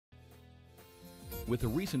With the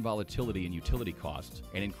recent volatility in utility costs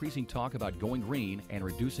and increasing talk about going green and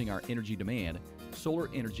reducing our energy demand, solar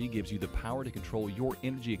energy gives you the power to control your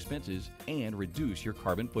energy expenses and reduce your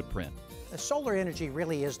carbon footprint. Solar energy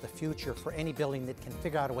really is the future for any building that can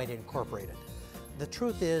figure out a way to incorporate it. The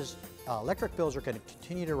truth is, electric bills are going to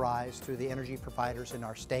continue to rise through the energy providers in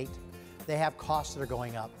our state. They have costs that are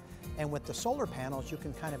going up. And with the solar panels, you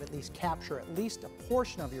can kind of at least capture at least a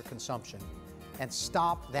portion of your consumption and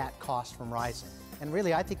stop that cost from rising. And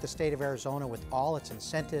really, I think the state of Arizona, with all its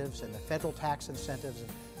incentives and the federal tax incentives and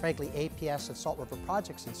frankly APS and Salt River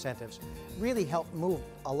Projects incentives, really help move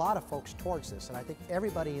a lot of folks towards this. And I think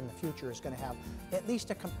everybody in the future is going to have at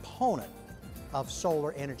least a component of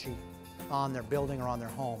solar energy on their building or on their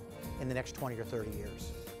home in the next 20 or 30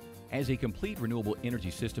 years. As a complete renewable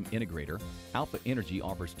energy system integrator, Alpha Energy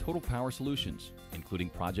offers total power solutions, including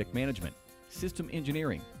project management, system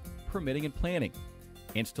engineering, permitting and planning,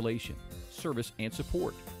 installation, service and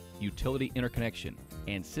support, utility interconnection,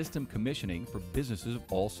 and system commissioning for businesses of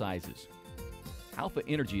all sizes. Alpha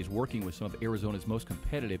Energy is working with some of Arizona's most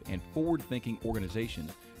competitive and forward-thinking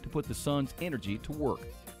organizations to put the sun's energy to work.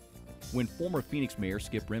 When former Phoenix Mayor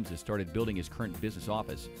Skip Remses started building his current business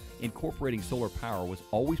office, incorporating solar power was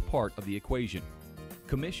always part of the equation.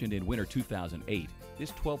 Commissioned in winter 2008,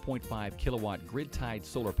 this 12.5 kilowatt grid-tied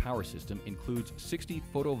solar power system includes 60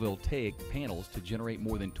 photovoltaic panels to generate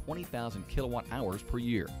more than 20,000 kilowatt hours per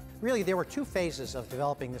year. Really, there were two phases of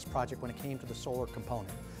developing this project when it came to the solar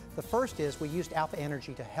component. The first is we used Alpha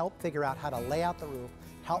Energy to help figure out how to lay out the roof,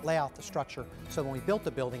 how to lay out the structure, so when we built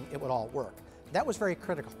the building, it would all work. That was very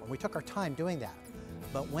critical, and we took our time doing that.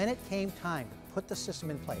 But when it came time to put the system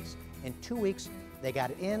in place, in 2 weeks, they got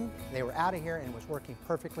it in, they were out of here, and it was working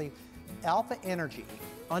perfectly. Alpha Energy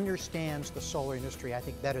understands the solar industry, I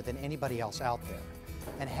think, better than anybody else out there.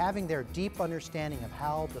 And having their deep understanding of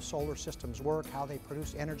how the solar systems work, how they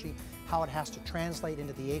produce energy, how it has to translate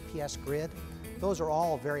into the APS grid, those are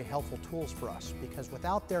all very helpful tools for us, because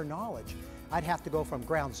without their knowledge, I'd have to go from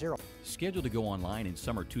ground zero. Scheduled to go online in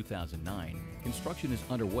summer 2009, construction is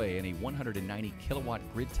underway in a 190 kilowatt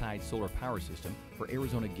grid-tied solar power system for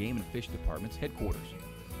Arizona Game and Fish Department's headquarters.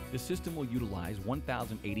 The system will utilize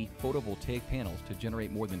 1,080 photovoltaic panels to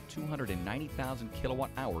generate more than 290,000 kilowatt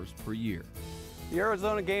hours per year. The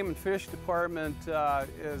Arizona Game and Fish Department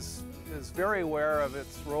is very aware of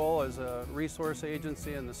its role as a resource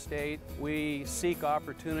agency in the state. We seek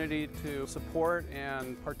opportunity to support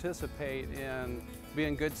and participate in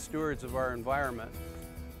being good stewards of our environment.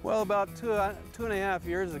 Well, about two and a half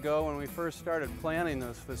years ago, when we first started planning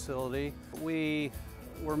this facility, we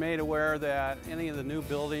were made aware that any of the new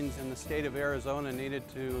buildings in the state of Arizona needed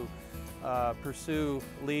to pursue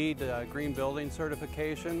LEED green building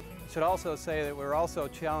certification. I should also say that we're also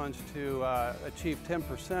challenged to achieve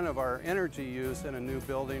 10% of our energy use in a new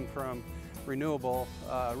building from renewable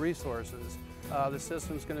resources. The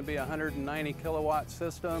system's going to be a 190 kilowatt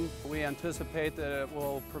system. We anticipate that it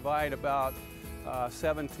will provide about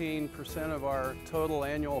 17% of our total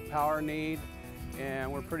annual power need,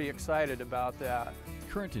 and we're pretty excited about that.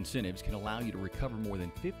 Current incentives can allow you to recover more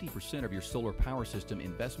than 50% of your solar power system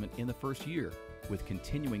investment in the first year, with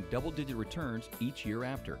continuing double-digit returns each year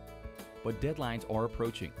after. But deadlines are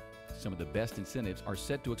approaching. Some of the best incentives are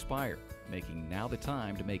set to expire, making now the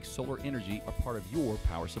time to make solar energy a part of your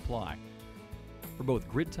power supply. For both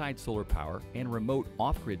grid-tied solar power and remote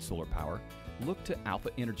off-grid solar power, look to Alpha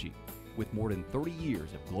Energy. With more than 30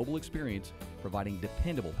 years of global experience providing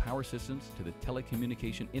dependable power systems to the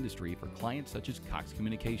telecommunication industry for clients such as Cox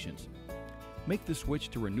Communications. Make the switch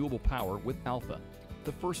to renewable power with Alpha,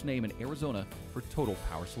 the first name in Arizona for total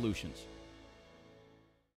power solutions.